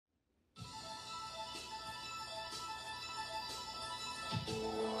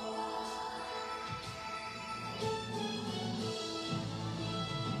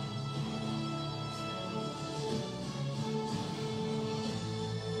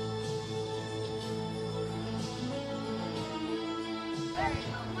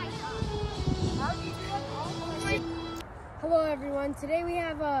Hello everyone, today we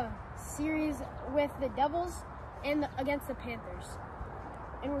have a series with the Devils and against the Panthers.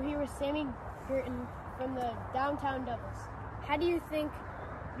 And we're here with Sammy Girton from the Downtown Devils. How do you think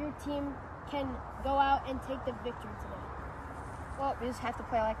your team can go out and take the victory today? Well, we just have to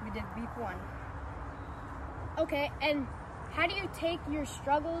play like we did week 1. Okay, and how do you take your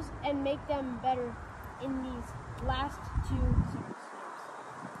struggles and make them better in these last 2 series?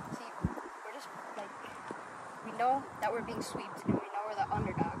 See, we're just like, we know that we're being swept and we know we're the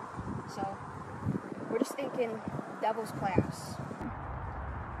underdog. So we're just thinking Devils playoffs.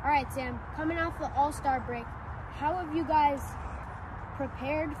 All right, Sam, coming off the All-Star break, how have you guys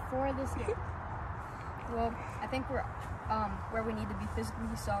prepared for this game? Well, I think we're where we need to be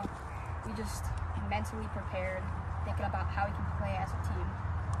physically, so we just mentally prepared, thinking about how we can play as a team.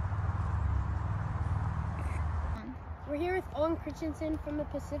 We're here with Owen Christensen from the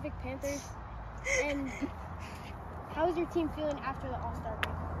Pacific Panthers. And how is your team feeling after the All-Star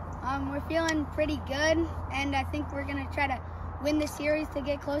break? We're feeling pretty good, and I think we're going to try to win the series to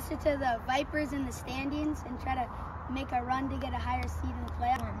get closer to the Vipers in the standings and try to make a run to get a higher seed in the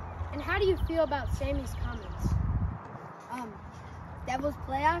playoff. And how do you feel about Sammy's comments? Devils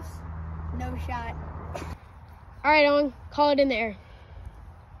playoffs, no shot. All right, Owen, call it in the air.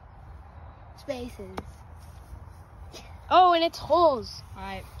 Spaces. Oh, and it's holes. All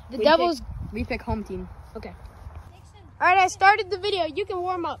right. The Devils. We pick home team. Okay. All right, I started the video. You can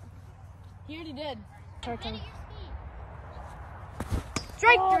warm up. He already did.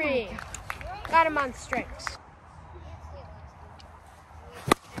 Strike 3. Got him on strikes.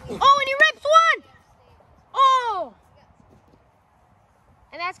 Oh, and he rips one. Oh.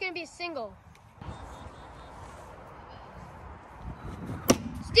 And that's going to be a single.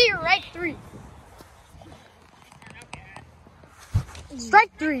 Steer right 3.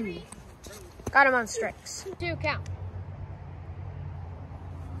 Strike 3. Got him on strikes. 2 count.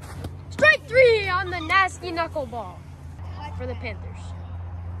 Strike 3 on the nasty knuckleball for the Panthers.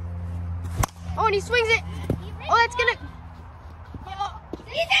 Oh, and he swings it. Oh, that's gonna.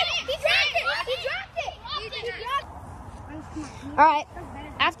 He dropped it! All right.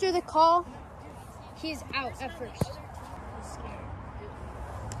 After the call, he's out at first.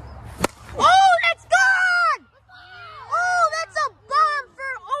 Oh, that's gone! Oh, that's a bomb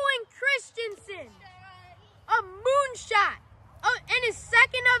for Owen Christensen. A moonshot. Oh, and his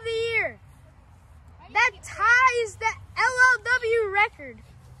second of the year. That ties the LLW record.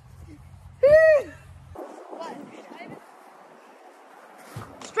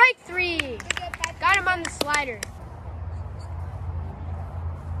 Strike 3. Got him on the slider.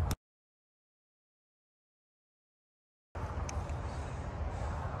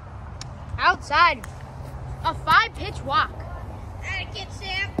 Outside. A 5-pitch walk. Get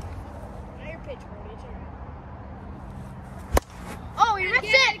Sam. Now your pitch, Brody. It's all right. Oh, he rips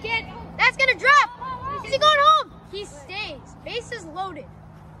it. That's going to drop. Is he going home? He stays. Bases loaded.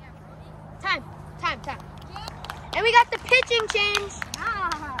 Time. And we got the pitching change.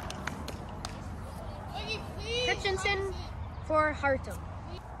 Christensen for Hartum.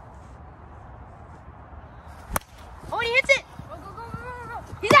 Oh, and he hits it.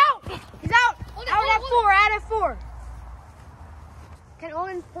 He's out. Out at 4. Can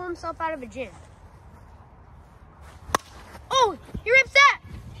Owen pull himself out of a jam? Oh, he rips that.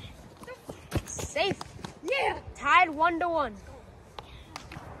 Safe. Yeah. Tied 1-1.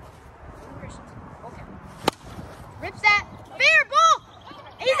 Okay. Rips that. Fair ball.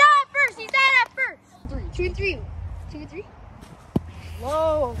 He's out at first. 2-3.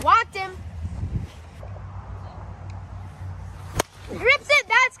 Whoa, walked him. He rips it.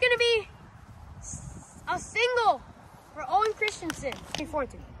 That's going to be a single for Owen Christensen.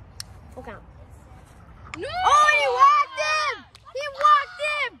 4-2. Full count. No! Oh, he walked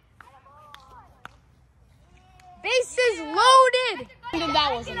him! Bases loaded! That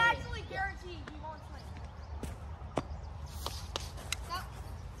wasn't it. Actually guarantee he won't swing.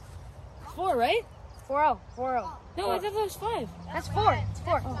 4, right? 4-0. No, I thought that was 5. That's 4. It's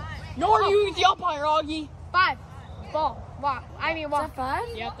 4. No, are you the umpire, Augie? 5. Ball. Walk. Walk.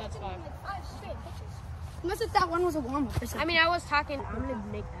 5? Yep, that's 5. Unless if that one was a warm-up or something. I was talking. I'm going to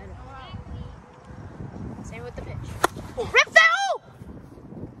make that up. Same with the pitch. Rips that hole!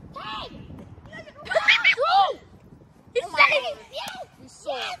 Hey! Go! He's saving! Yes!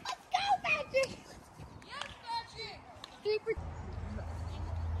 Yes, let's go, Patrick!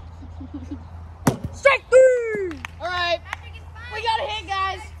 Strike 3! All right. We got a hit,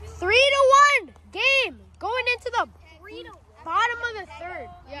 guys. 3-1 game going into the bottom of the 3rd.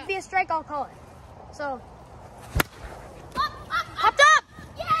 Yeah. If it be a strike, I'll call it. So, popped up!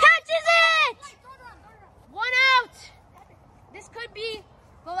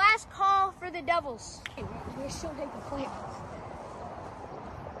 for the Devils. We're still making the playoffs.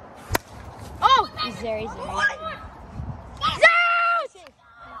 Oh! He's there. He's there. Zeus!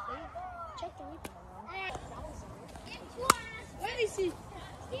 Check the replay. Let me see.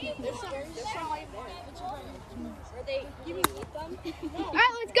 There's some right there. Are they? Can we eat them? All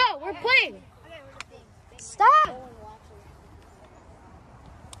right, let's go. We're playing. Stop.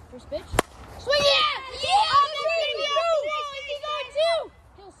 First pitch. Swing it! Yeah!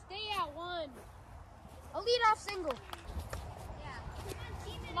 He'll stay at one. A leadoff single.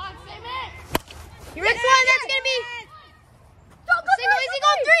 Come on, Sammy. He rips one. That's gonna be single. Is he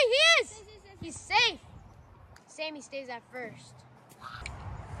going three? He is. He's safe. Sammy stays at first.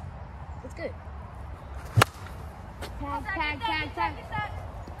 That's good. Tag.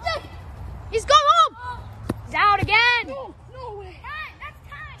 He's going home. He's out again. No way.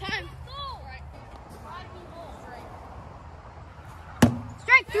 Time.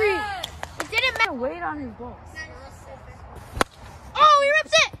 Strike three. It didn't matter. Wait on his ball. Oh, he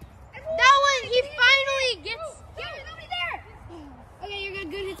rips it. That one, he finally gets. Nobody there. Okay, you're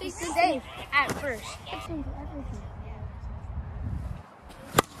good. He's Safe at first.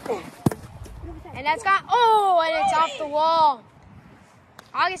 And that's got, and it's off the wall.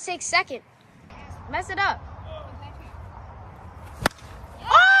 August takes second. Mess it up.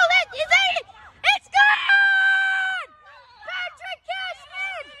 Oh, it's good! Patrick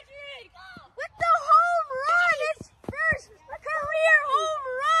Cashman with the home run. It's first career home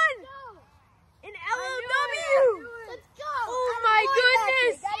run in LOW. Let's go. Oh my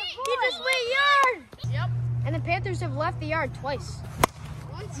goodness! He just went yard. Yep. And the Panthers have left the yard twice.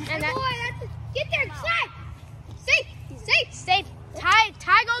 And Get there, safe.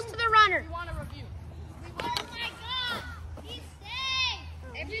 Tie goes to the runner. Oh my God! He's safe.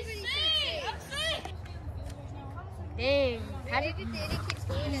 Everybody's safe. Dang.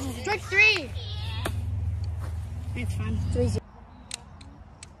 Strike three. It's fun. 3-0.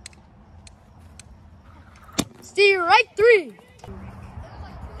 Strike three.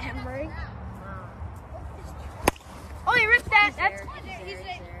 Emery. Oh, he ripped that. That's.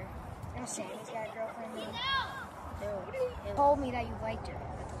 Sammy's got a girlfriend now. He told me that you liked her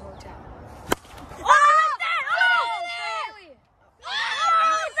at the hotel. Oh, that!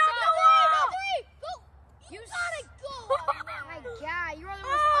 It's off the wall! You gotta go. Oh my God, you're the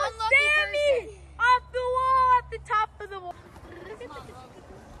most Oh, unlucky Sammy! person. Off the wall, at the top of the wall.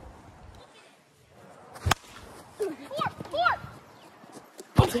 Four.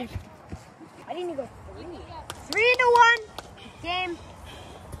 I didn't even go 3. 3-1. Game.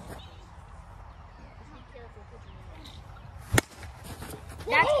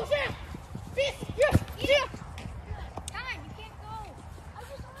 That's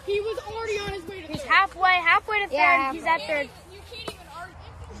He was already on his way to he's halfway to third. Yeah, He's at third. You can't even argue.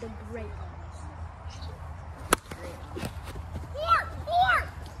 The great.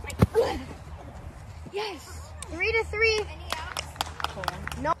 Four. Yes. 3-3.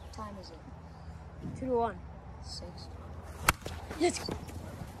 No. time is it? 2-1. 6. Let's go.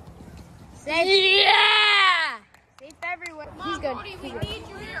 Safe. Yeah. Safe everywhere. He's good. Brody, we He's good. need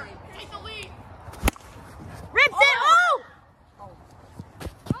you here. Take the lead. Rips it. Oh.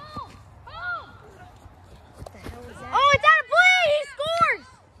 What the hell was that? Oh, it's out of play. He scores.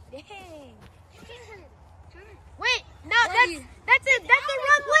 Dang. Wait, no, that's it. That's the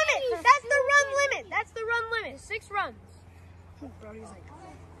run limit. That's the run limit. 6 runs. Brody's like,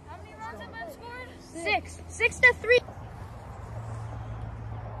 How many runs have been scored? 6. 6-3.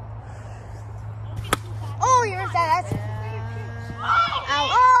 Oh, you ripped that. That's out.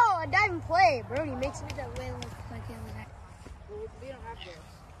 Oh, a diving play. Brody makes it. That way look like it was. we don't have this.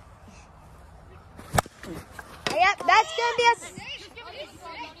 Yep, that's gonna be a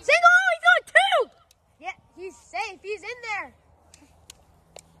single. Oh, he's going 2. Yeah, he's safe. He's in there.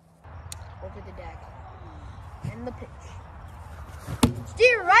 Over the deck. And the pitch.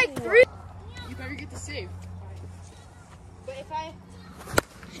 Steer right 3. You better get the save. But if I...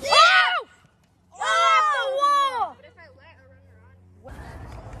 Oh! Off the wall! But if I let a runner on...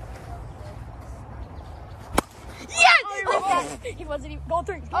 Yes! Oh, he wasn't even... Go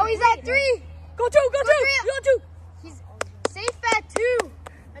 3. Oh, he's at 3. Go 2, go 2. Go 2. He's safe at 2.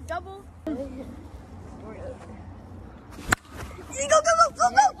 A double. Go.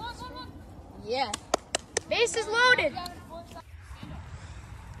 Yeah. Base is loaded.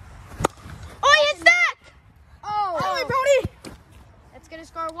 Oh, he hits that! Oh, Brody. That's gonna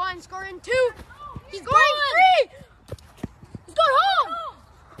score 1, scoring 2. He's going 3. He's going home.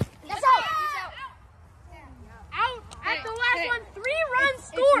 That's out. Out at the last one. 3 runs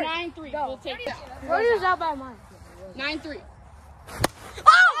scored. It's 9-3. We'll take that. Brody's out by 1. 9-3. Oh, he missed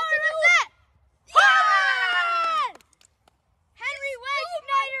that.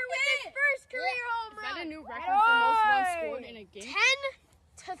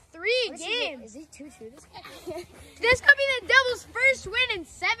 2-2. This could be the Devils' first win in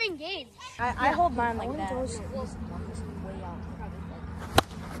 7 games. I hold mine like that.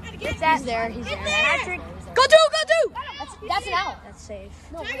 He's there. Patrick. Go two! That's an out. That's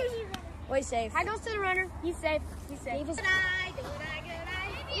safe. No, Wait, safe. I goes to the runner. He's safe. Davis.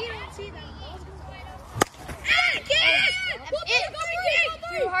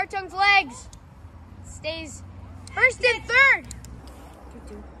 Through Hartung's legs. Stays first and third.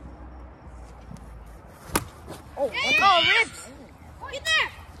 2-2. Oh, rips.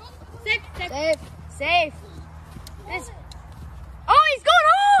 Get there. Safe. This. Oh, he's going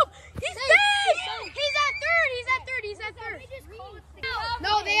home. He's safe. He's at third.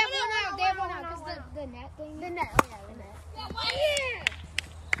 No, they have one out. Because the net thing. The net. Yeah,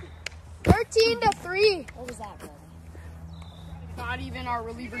 13-3. What was that, bro? Not even our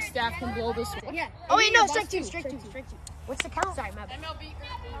reliever staff can blow this one. Yeah. Oh wait, no, strike two. What's the count? Sorry, my bad.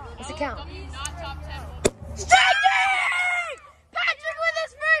 What's the count? Striking! Patrick with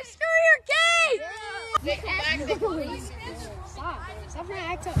his first career K! Stop trying to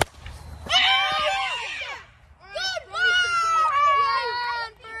act up. Good one!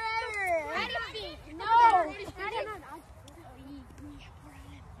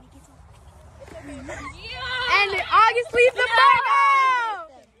 And August leaves the ball.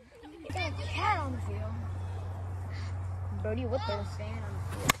 Cat on the field. Brody, what the fan on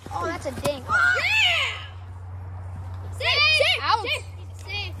the field? Oh, that's a ding.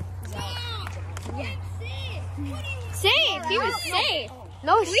 Safe. He was safe.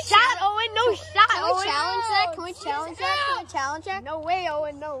 No shot, Owen. No shot. Can we challenge that? No way,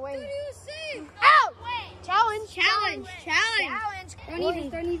 Owen. No way. Out! Challenge. Throw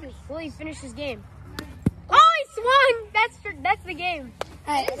easy. Will he finish his game? Oh, he swung. That's the game.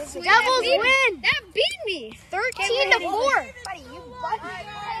 Devils win. That beat me. 13-4. Buddy, you buddy.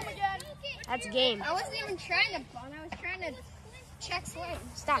 That's a game. I wasn't even trying to bunt. I was trying to check swing.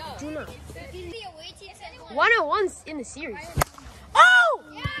 Stop. Do not. 101's in the series. Oh!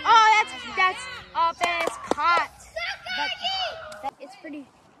 Oh, that's up and it's caught. It's pretty.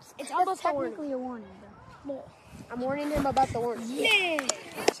 It's almost technically a warning. though. I'm warning him about the warning. Yeah.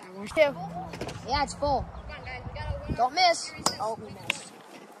 Yeah, it's full. Don't miss. Oh, we missed.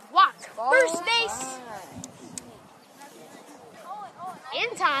 Walk. First base.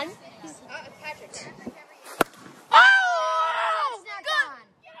 Anton. Oh!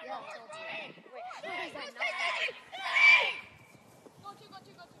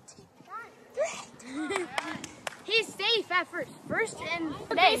 Good. He's safe at first. First and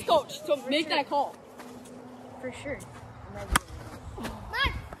Base coach, so make that call. for sure.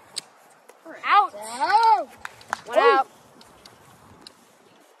 Out. One out.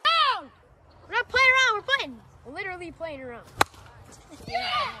 We're not playing around. We're playing. We're literally playing around.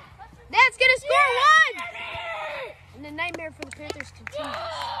 That's gonna score one. And the nightmare for the Panthers continues.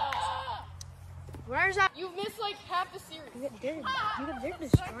 Where's that? You've missed like half the series. They're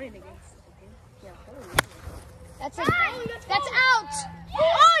destroying the game. Yeah. That's out.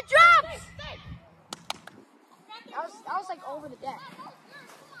 Oh, it drops. That was like over the deck.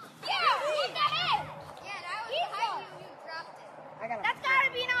 That's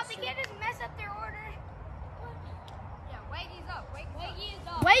gotta be an out. They can't just mess up their order.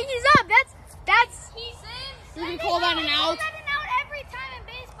 Waggy's up. That's. You can call that an out. Every time in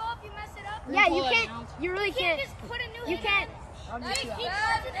baseball if you mess it up. Yeah, you call that can't. an out. You really can't. Just put a new You hit can't.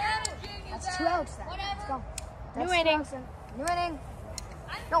 That's 2 outs then. Let's go. New inning. New inning.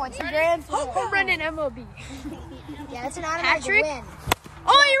 No, it's a grand final. Home run in MLB. Yeah, it's an automatic Patrick? win.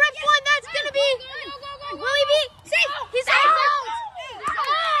 Oh, he ripped one. That's gonna be. Will he be safe? He's out.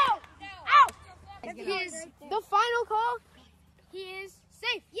 Out. He is the final call. He is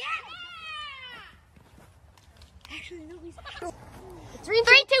safe. Yeah. Actually, no, he's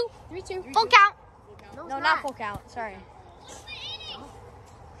 3-2. Full count. No, not full count. Sorry.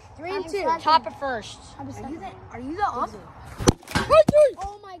 3-2. Top it first. Are you the ump?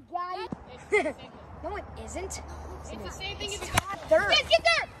 Oh my God. No, it isn't. It's the same thing if you Third. Get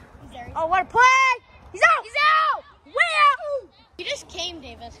there. Oh, what a play. He's out. Way out. You just came,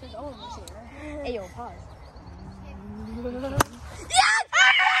 Davis, because Owen was here. Hey, yo, pause. Yes!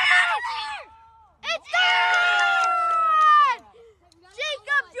 It's gone!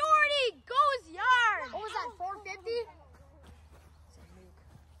 Jacob Doherty goes yard. What was that, 450?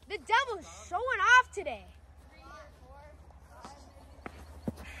 The Devils showing off today.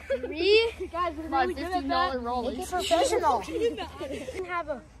 3 guys, we're My really good at $15 that. roll. Make it professional. Didn't have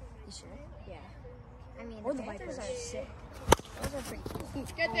a. You sure? Yeah. I mean, Or the the Panthers Vipers. are sick. Those are pretty cool.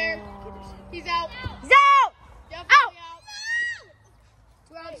 Get there. He's out. He's out. Definitely out.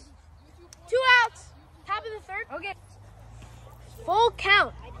 2 outs. 2 outs. Okay. Full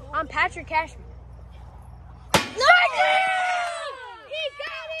count on Patrick Cashman. No! He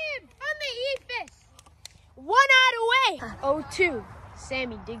got him on the E-fist. 1 out away. 0-2.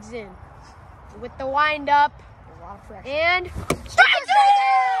 Sammy digs in with the wind up. A lot of pressure. And strike two!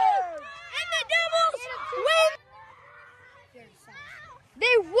 And the Devils win.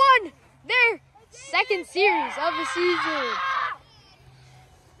 They won their second series of the season.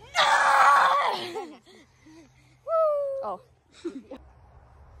 Oh.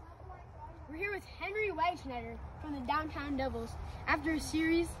 We're here with Henry Weichschneider from the Downtown Devils after a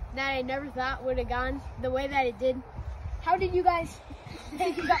series that I never thought would have gone the way that it did. How did you guys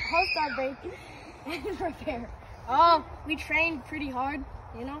take the All-Star break and prepare? Oh, we trained pretty hard,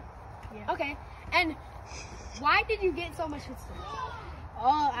 you know? Yeah. Okay. And why did you get so much hit stick?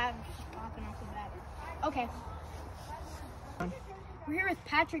 Oh, I'm just popping off the bat. Okay. We're here with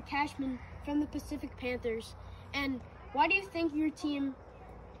Patrick Cashman from the Pacific Panthers. And why do you think your team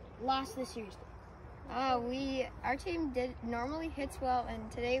lost this series? Our team normally hits well, and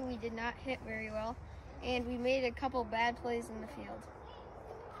today we did not hit very well, and we made a couple bad plays in the field.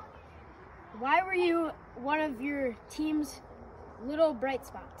 Why were you one of your team's little bright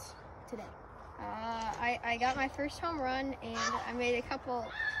spots today? I got my first home run, and I made a couple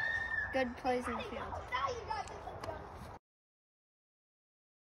good plays in the field.